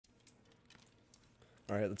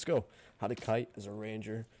Alright, let's go. How to kite as a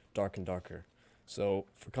ranger, dark and darker. So,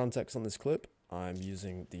 for context on this clip, I'm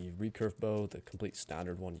using the recurve bow, the complete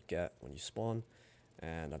standard one you get when you spawn,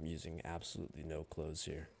 and I'm using absolutely no clothes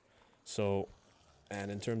here. So,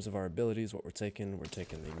 and in terms of our abilities, what we're taking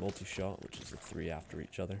the multi-shot, which is the 3 after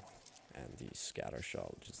each other, and the scatter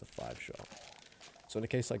shot, which is the 5 shot. So in a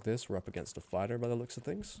case like this, we're up against a fighter by the looks of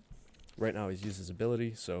things. Right now he's used his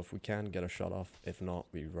ability, so if we can get a shot off, if not,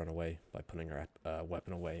 we run away by putting our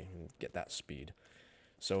weapon away and get that speed.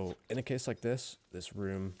 So in a case like this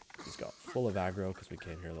room, he's got full of aggro because we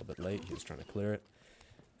came here a little bit late, he was trying to clear it.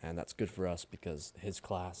 And that's good for us because his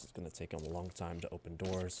class is going to take him a long time to open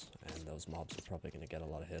doors, and those mobs are probably going to get a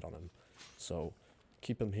lot of hit on him. So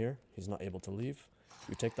keep him here, he's not able to leave.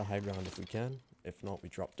 We take the high ground if we can, if not we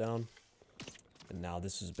drop down. And now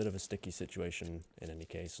this is a bit of a sticky situation in any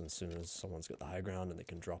case, and as soon as someone's got the high ground and they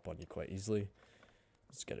can drop on you quite easily.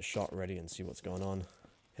 Let's get a shot ready and see what's going on.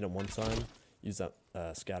 Hit him one time, use that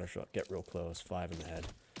scatter shot, get real close, 5 in the head.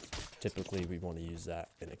 Typically we want to use that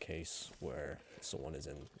in a case where someone is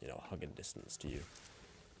in, hugging distance to you.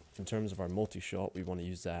 In terms of our multi-shot, we want to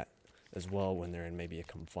use that as well when they're in maybe a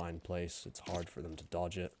confined place. It's hard for them to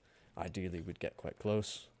dodge it. Ideally we'd get quite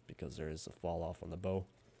close because there is a fall off on the bow.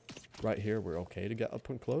 Right here, we're okay to get up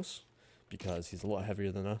and close because he's a lot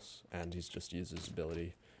heavier than us and he's just used his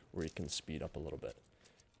ability where he can speed up a little bit.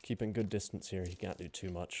 Keeping good distance here, he can't do too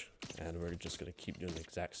much, and we're just going to keep doing the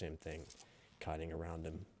exact same thing, kiting around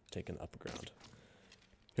him, taking upper ground.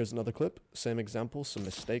 Here's another clip, same example, some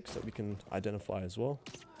mistakes that we can identify as well.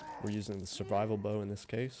 We're using the survival bow in this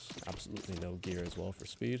case, absolutely no gear as well for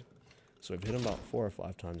speed. So we've hit him about 4 or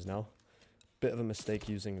 5 times now. Bit of a mistake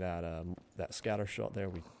using that scatter shot there.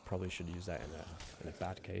 We probably should use that in a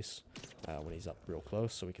bad case when he's up real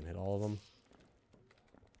close so we can hit all of them.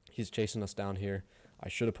 He's chasing us down here. I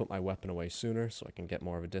should have put my weapon away sooner so I can get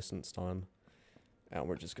more of a distance on him. And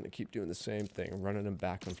we're just going to keep doing the same thing, running him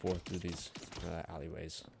back and forth through these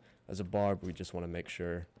alleyways. As a barb, we just want to make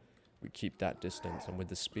sure we keep that distance, and with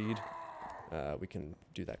the speed, we can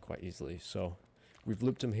do that quite easily. So we've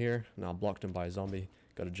looped him here, now blocked him by a zombie,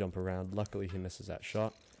 got to jump around. Luckily he misses that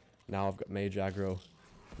shot. Now I've got mage aggro.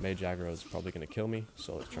 Mage aggro is probably going to kill me,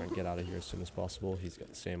 so let's try and get out of here as soon as possible. He's got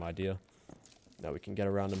the same idea. Now we can get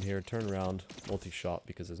around him here, turn around, multi-shot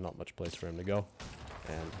because there's not much place for him to go,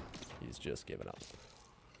 and he's just given up.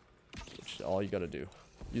 Which is all you got to do.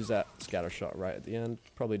 Use that scatter shot right at the end.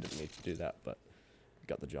 Probably didn't need to do that, but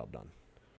got the job done.